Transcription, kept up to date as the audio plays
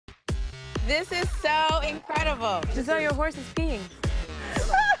This is so incredible. Gizelle, your horse is peeing.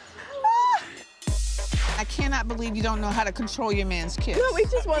 I cannot believe you don't know how to control your man's kiss. No, we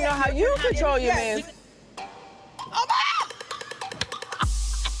just want to know how you control your man. Oh my!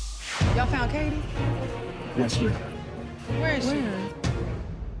 Y'all found Katie? Yes, ma'am. Where is she?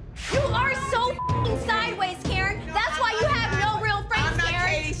 You are so sideways, Karen. That's why you have no real friends, I'm not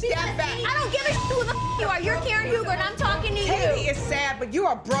Karen. Katie. Step back. I don't give a who the you are. You're Karen Huger, and I'm talking to Katie you. is sad, but you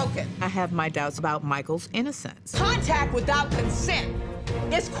are broken. I have my doubts about Michael's innocence. Contact without consent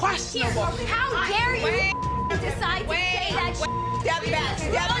is questionable. How dare you decide to say that Step back,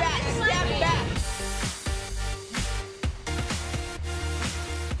 step back, step back.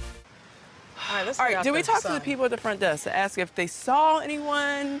 All right, did we talk to the people at the front desk to ask if they saw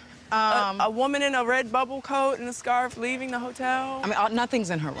anyone? A woman in a red bubble coat and a scarf leaving the hotel? I mean, nothing's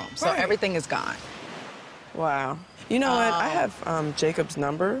in her room, so Right. everything is gone. Wow. You know what? I have Jacob's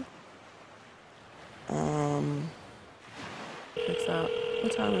number. What's up?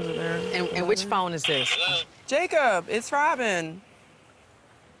 What time is it there? And which phone is this? Jacob, it's Robyn.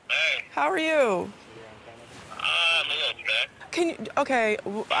 Hey. How are you? I'm a little sick. Can you? Okay,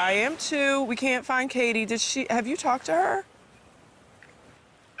 I am too. We can't find Katie. Have you talked to her?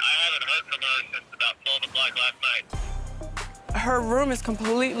 I haven't heard from her since about 12 o'clock last night. Her room is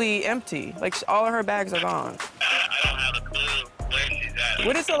completely empty. Like, all of her bags are gone. I don't have a clue where she's at.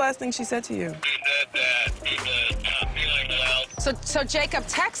 What is the last thing she said to you? She said that she was not feeling well. So Jacob,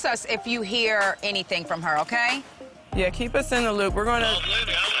 text us if you hear anything from her, okay? Yeah, keep us in the loop. We're going to...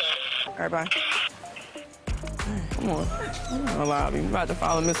 Absolutely, I will. All right, bye. Come on. I'm not allowed. I'm about to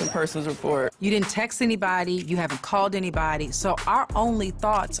file a missing persons report. You didn't text anybody, you haven't called anybody, so our only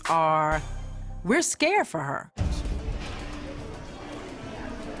thoughts are we're scared for her.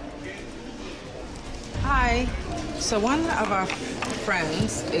 Hi. So one of our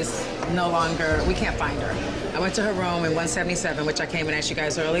friends is no longer, we can't find her. I went to her room in 177, which I came and asked you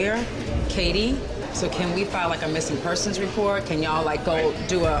guys earlier. Katie. So can we file like a missing persons report? Can y'all like go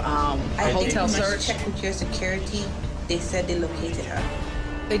do a hotel search? Check with your security. They said they located her.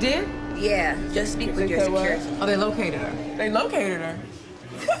 They did? Yeah, just speak with your security. Oh, they located her. They located her.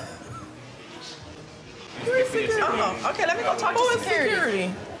 Where's security? Oh, okay, let me go talk to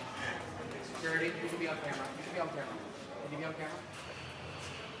security. Security, you can be on camera. You can be on camera. Can you be on camera?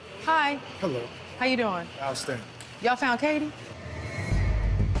 Hi. Hello. How you doing? Outstanding. Y'all found Katie?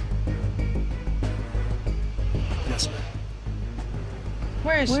 Yes, ma'am.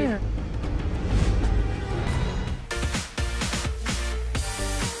 Where is she?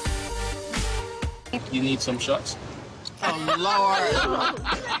 You need some shots? Oh, Lord.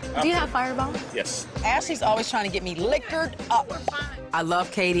 Do you have Fireball? Yes. Ashley's always trying to get me liquored up. I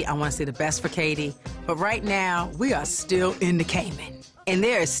love Katie, I want to see the best for Katie, but right now, we are still in the Cayman, and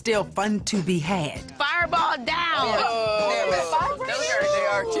there is still fun to be had. Fireball down. They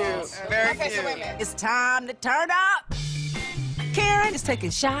are cute. Very cute. It's time to turn up. Karen is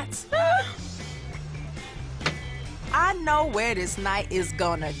taking shots. I know where this night is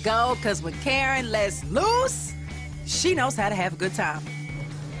gonna go, because when Karen lets loose, she knows how to have a good time.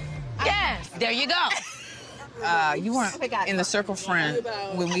 Yes, there you go. You weren't in the circle friend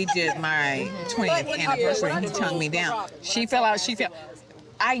when we did my 20th anniversary. He tongued me down. She fell out.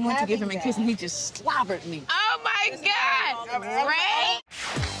 I went to give him a kiss, and he just slobbered me. Oh my God. Ray?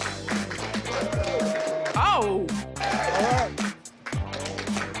 Oh.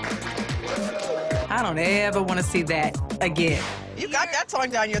 I don't ever want to see that again. You got that tongue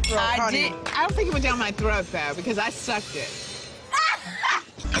down your throat, honey. Did. I don't think it went down my throat, though, because I sucked it.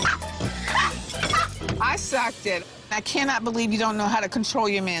 I sucked it. I cannot believe you don't know how to control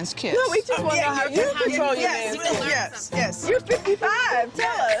your man's kiss. No, we just want to know how you control your man. Yes. You're 55.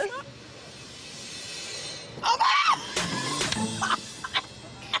 Tell us. Oh, my!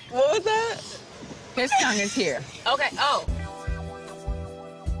 What was that? His tongue is here. Okay, oh.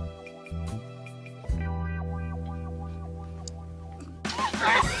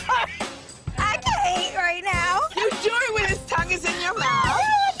 I can't right now. You do it when his tongue is in your mouth.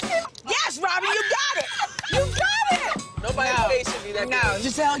 Yes, Robyn, you got it. You got it. Nobody's face should be that No,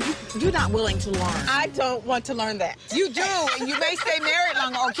 Gizelle, you're not willing to learn. I don't want to learn that. You do, and you may stay married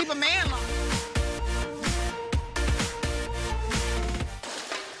longer or keep a man longer.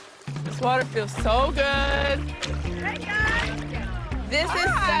 This water feels so good. This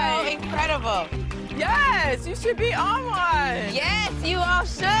is so incredible. Yes, you should be on one. Yes, you all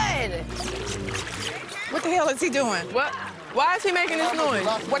should. What the hell is he doing? What? Why is he making this noise?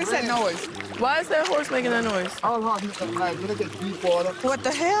 What is that noise? Why is that horse making that noise? What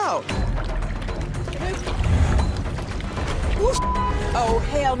the hell? Oh,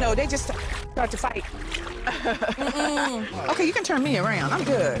 hell no. They just start to fight. Okay, you can turn me around. I'm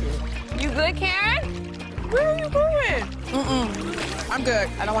good. You good, Karen? Where are you going? I'm good.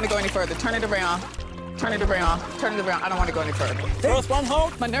 I don't want to go any further. Turn it around. Turn it around. Turn it around. I don't want to go any further. First one,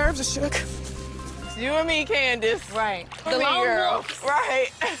 halt. My nerves are shook. It's you and me, Candiace. Right. The lone girl.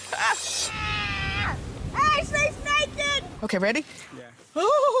 Right. Hey, stay naked! Okay, ready? Yeah.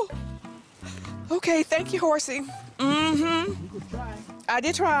 Oh. Okay, thank you, horsey. I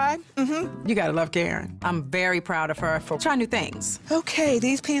did try. You gotta love Karen. I'm very proud of her for trying new things. Okay,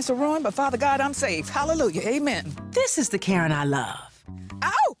 these pants are ruined, but Father God, I'm safe. Hallelujah, amen. This is the Karen I love.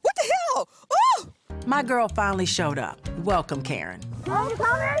 Ow, what the hell? Oh! My girl finally showed up. Welcome, Karen. Oh,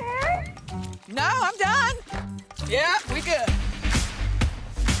 come in here? No, I'm done. Yeah, we good.